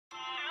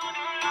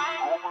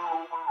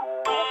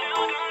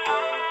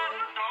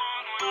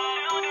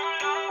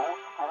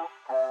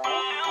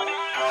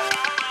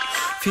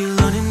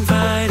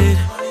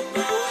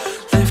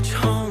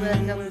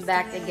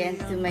back again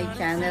to my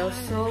channel.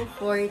 So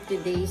for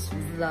today's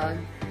vlog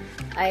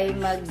ay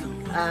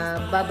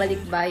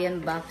babalik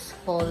bayan box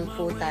haul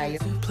po tayo.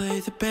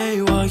 Play the bay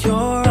while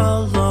you're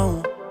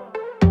alone.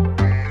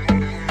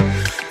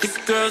 This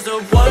girl's a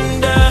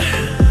wonder.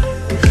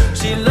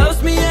 She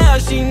loves me, yeah,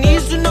 she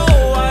needs to know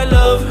I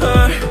love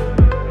her.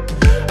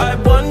 I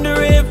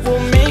wonder if we'll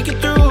make it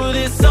through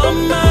this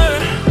summer.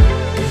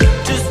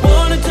 Just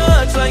wanna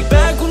touch like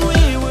back when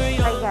we were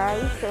young. Hi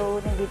guys,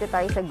 so nandito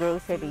tayo sa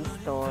grocery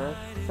store.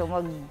 So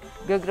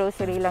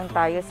mag-grocery lang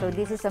tayo. So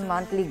this is a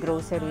monthly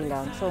grocery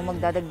lang. So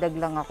magdadagdag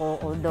lang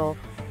ako, although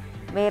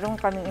meron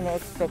kaming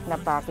ina-expect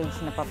na package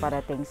na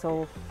paparating.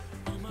 So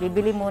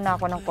bibili muna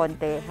ako ng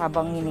konti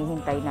habang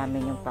hinihintay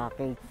namin yung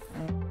package.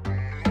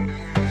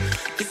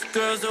 This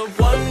girl's a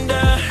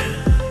wonder.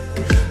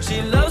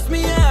 She loves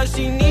me, yeah,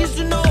 she needs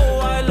to know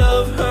I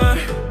love her.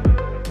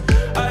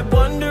 I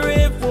wonder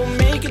if we'll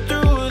make it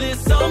through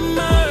this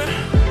summer.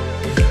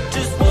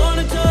 Just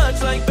wanna touch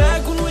like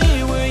back when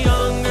we were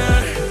younger.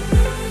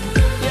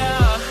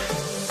 Yeah.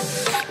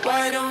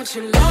 Why don't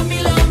you love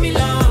me, love me,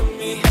 love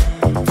me?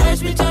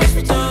 Touch me, touch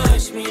me,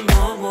 touch me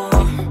no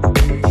more.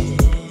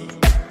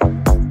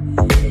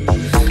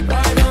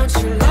 Why don't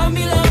you love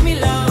me, love me,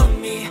 love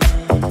me?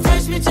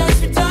 Touch me, touch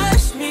me,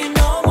 touch me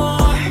no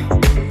more.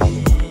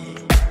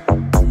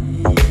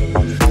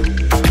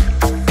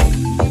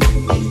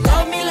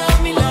 Love me, love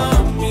me,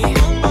 love me.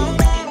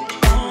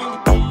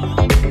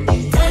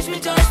 Touch me,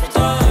 touch me,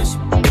 touch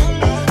me.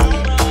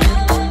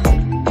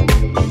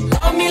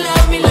 Love me,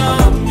 love me,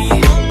 love me.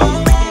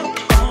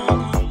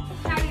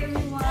 Hi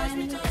everyone!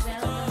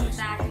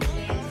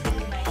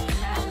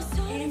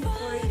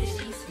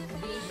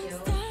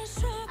 Welcome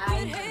back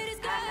again to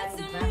my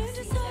channel.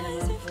 And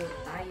for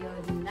today's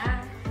video ay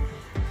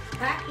mag-unboxing na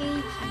naman po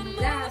tayo na package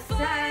mula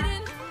sa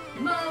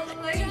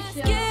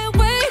Malaysia. Can't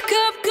wake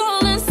up,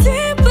 cold and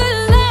sleep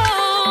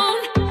alone.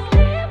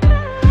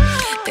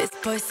 This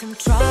boy's some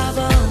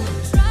trouble.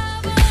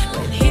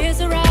 When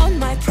he's around,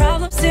 my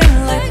problems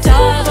seem like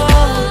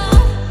double.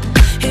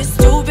 His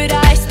stupid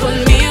eyes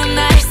put me on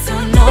ice, so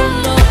no,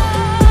 no.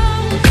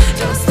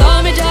 Don't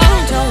slow me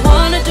down, don't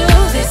wanna do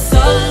this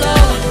solo.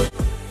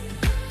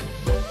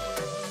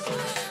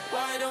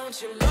 Why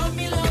don't you love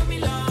me, love me,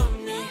 love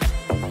me?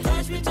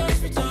 Touch me,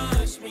 touch me,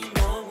 touch me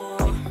no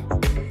more.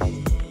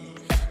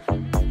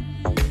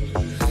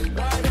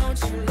 Why don't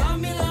you love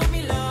me, love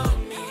me, love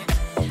me?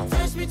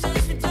 Touch me,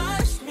 touch me,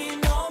 touch me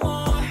no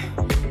more.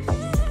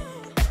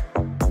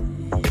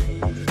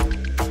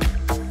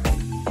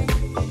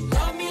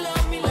 Love me,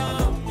 love me,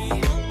 love me.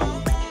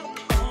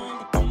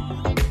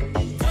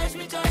 Touch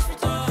me, touch me,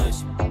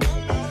 touch me.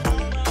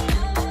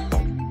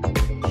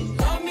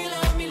 Love me,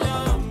 love me,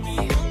 love me.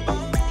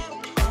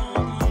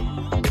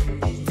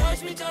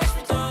 Touch me, touch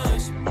me,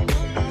 touch me.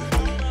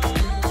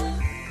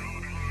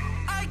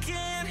 I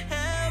can't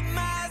help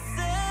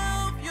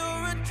myself,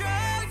 you're a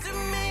drug to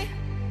me.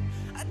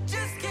 I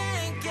just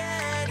can't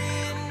get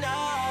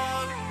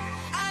enough.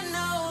 I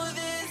know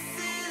this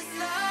is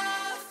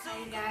love.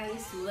 Hi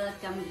guys!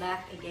 Welcome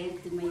back again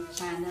to my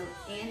channel.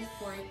 And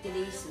for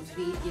today's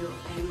video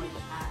ay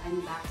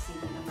mag-unboxing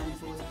na naman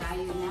po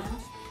tayo ng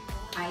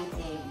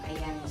item.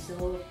 Ayan.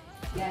 So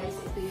guys,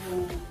 ito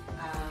yung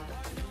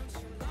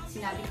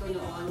sinabi ko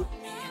noon.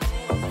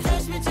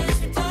 Touch me, touch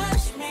me,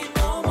 touch me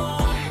no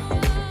more.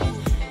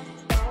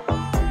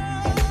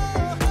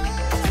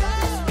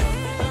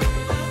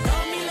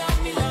 Love me, love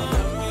me,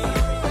 love me.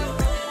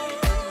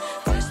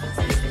 Touch me,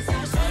 touch me,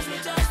 touch me,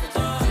 touch me,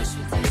 touch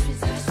me, touch me,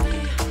 touch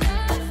me.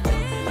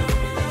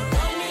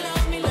 Love me,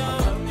 love me,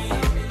 love me.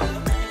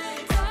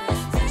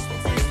 Touch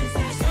me, touch me,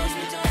 touch me, touch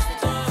me,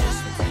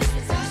 touch me, touch me,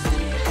 touch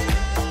me.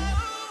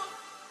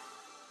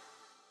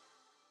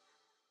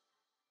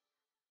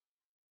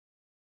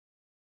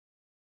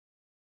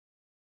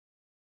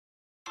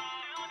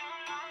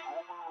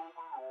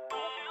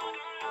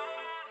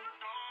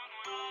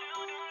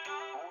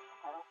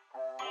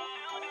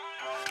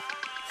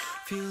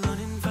 Feel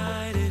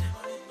uninvited.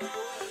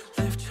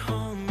 Left your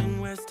home in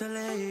West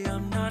LA.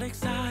 I'm not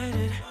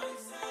excited.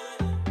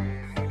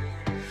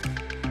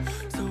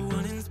 So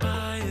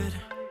uninspired.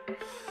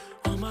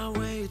 On my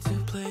way to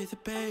play the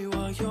bay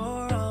while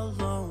you're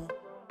alone.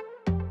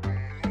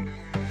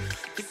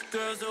 This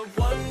girl's a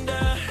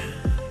wonder.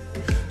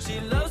 She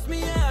loves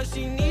me, yeah,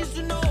 she needs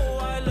to know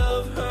I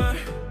love her.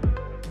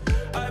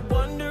 I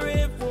wonder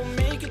if we'll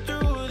make it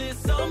through this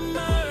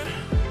summer.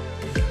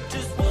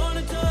 Just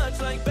wanna touch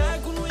like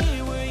back when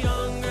we were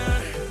younger.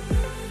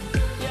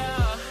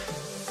 Yeah.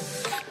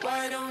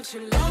 Why don't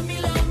you love me,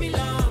 love me,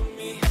 love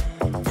me?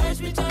 Touch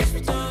me, touch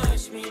me,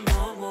 touch me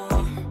no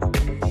more.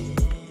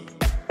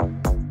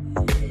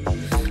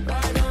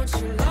 Why don't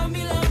you love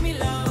me, love me,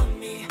 love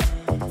me?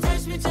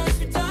 Touch me, touch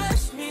me,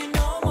 touch me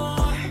no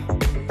more.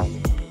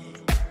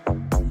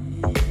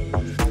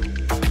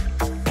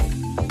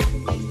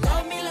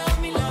 Love me, love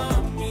me,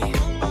 love me.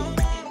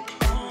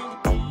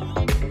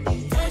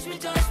 Touch me,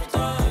 touch me,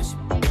 touch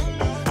me.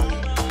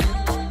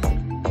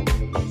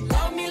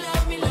 Love me,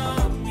 love me,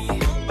 love me.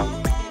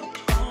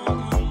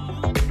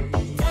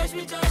 Touch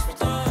me, touch me,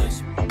 touch me.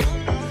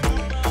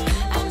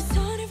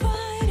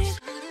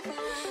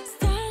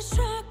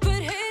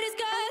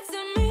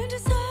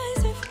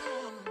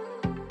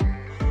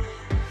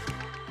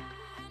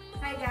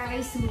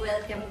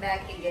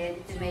 back again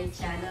to my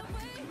channel.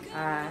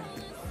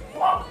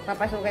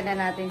 Papasukan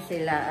na natin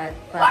sila at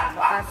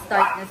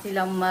pa-start na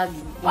silang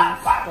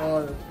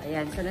mag-install.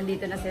 Ayan, so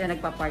nandito na sila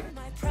nagpa-park.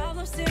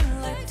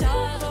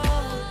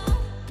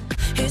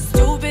 His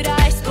stupid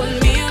eyes put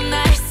me on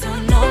ice, so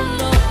no,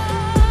 no.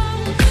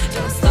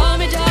 Don't slow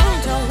me down,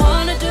 don't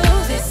wanna do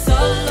this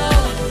solo.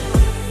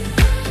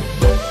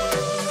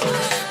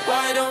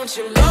 Why don't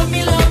you love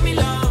me, love me,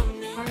 love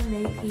me? We're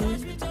making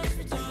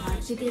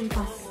chicken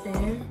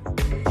pastel.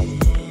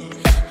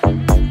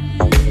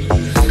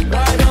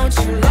 Why don't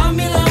you love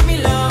me, love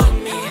me, love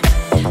me?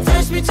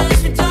 Touch me,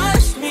 touch me,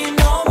 touch me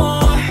no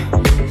more.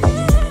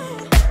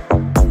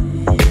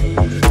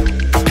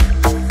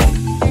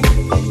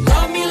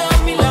 Love me,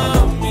 love me,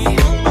 love me.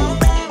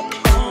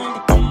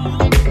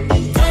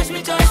 Touch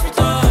me, touch me,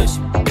 touch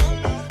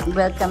me.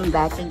 Welcome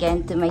back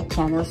again to my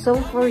channel. So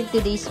for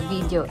today's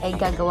video ay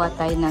gagawa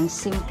tayo ng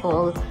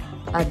simple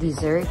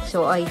dessert.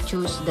 So I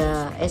choose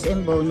the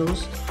SM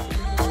bonus.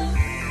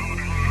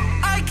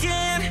 I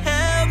can't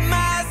help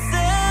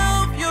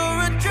myself, you're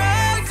a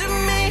drug to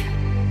me.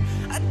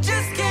 I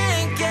just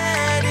can't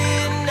get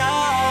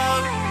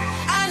enough.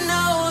 I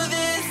know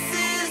this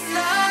is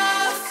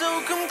love,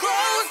 so come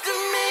close to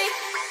me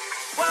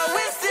while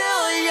we're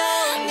still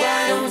young.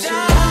 Why don't you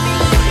love me,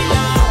 love me,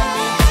 love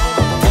me?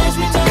 Touch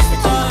me, touch me,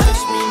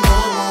 touch me no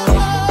more.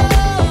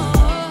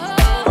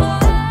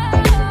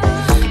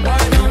 Why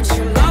don't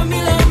you love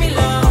me, love me,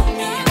 love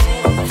me?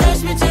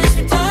 Touch me, touch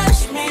me,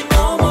 touch me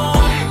no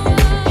more.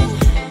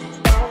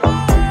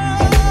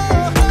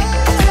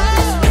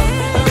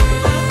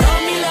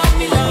 Love me, love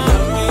me,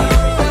 love me.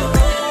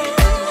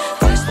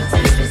 Touch me,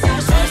 touch me,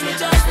 touch me,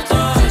 touch me,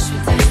 touch me,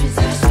 touch me,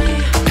 touch me.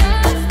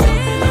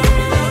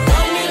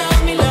 Love me,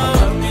 love me,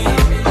 love me.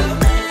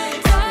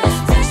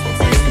 Touch me,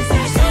 touch me,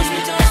 touch me,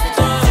 touch me,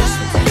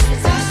 touch me,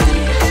 touch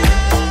me.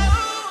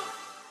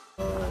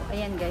 So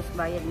ayan guys,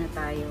 bayad na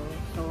tayo.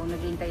 So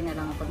naghihintay na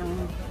lang ako ng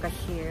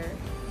cashier.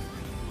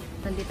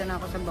 Nandito na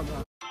ako sa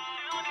baba.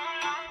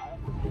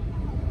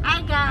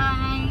 Hi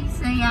guys!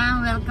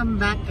 Ayan, welcome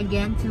back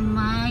again to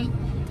my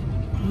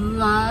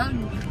vlog.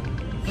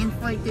 And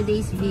for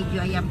today's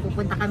video, ayan,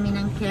 pupunta kami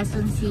ng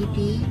Quezon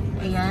City.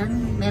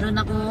 Ayan,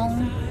 meron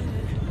akong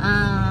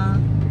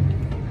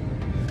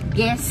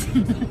guest.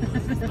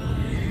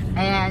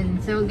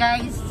 Ayan, so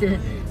guys,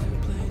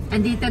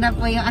 andito na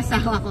po yung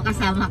asawa ko,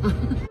 kasama ko.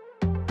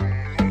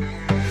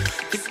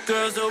 This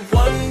girl's a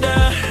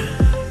wonder.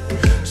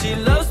 She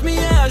loves me,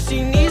 yeah,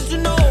 she needs to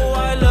know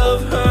I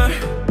love her.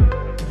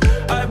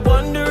 I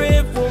wonder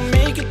if we'll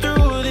make it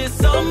through this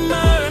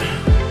summer.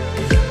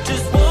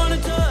 Just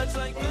wanna touch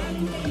like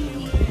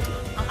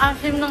Ang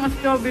asim ng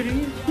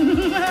strawberry.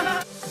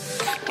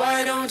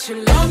 Why don't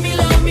you love me,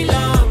 love me,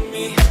 love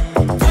me?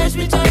 Touch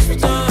me, touch me,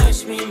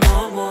 touch me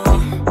no more.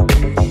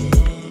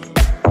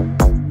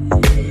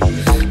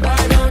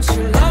 Why don't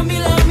you love me,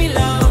 love me,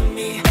 love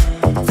me?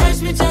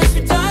 Touch me, touch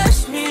me,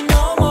 touch me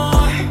no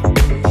more.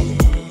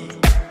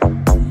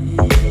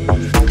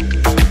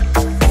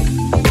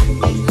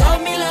 Love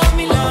me, love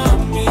me,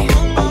 love me.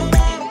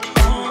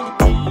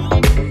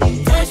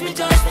 Touch me,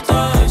 touch me,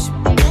 touch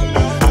me.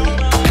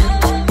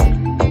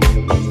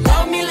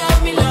 Love me,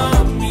 love me,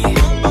 love me.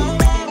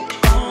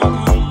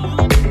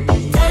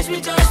 Touch me,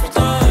 touch me,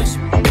 touch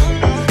me.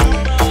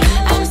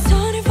 I'm so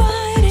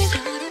divided,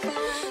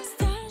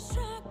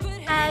 starstruck, but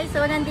Hi,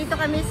 so nandito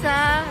kami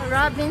sa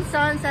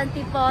Robinson's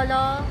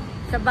Antipolo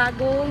sa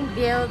bagong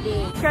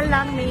building. Siya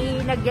lang,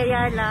 may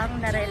nagyaya lang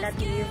na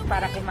relative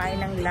para kumain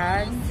ng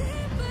lunch.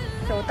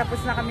 So tapos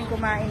na kami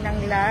kumain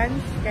ng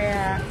lunch,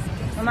 kaya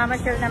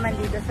mamamasyal naman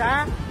dito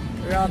sa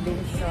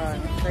Robinson.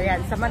 So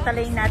yan,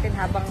 samantalayin natin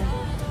habang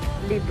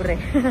libre.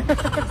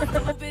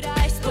 stupid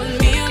eyes put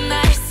me on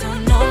ice, so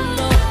no,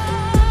 no.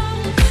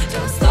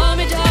 Don't slow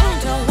me down,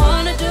 don't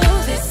wanna do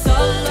this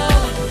solo.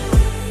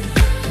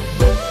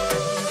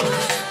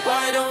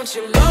 Why don't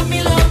you love me,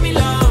 love me,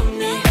 love me?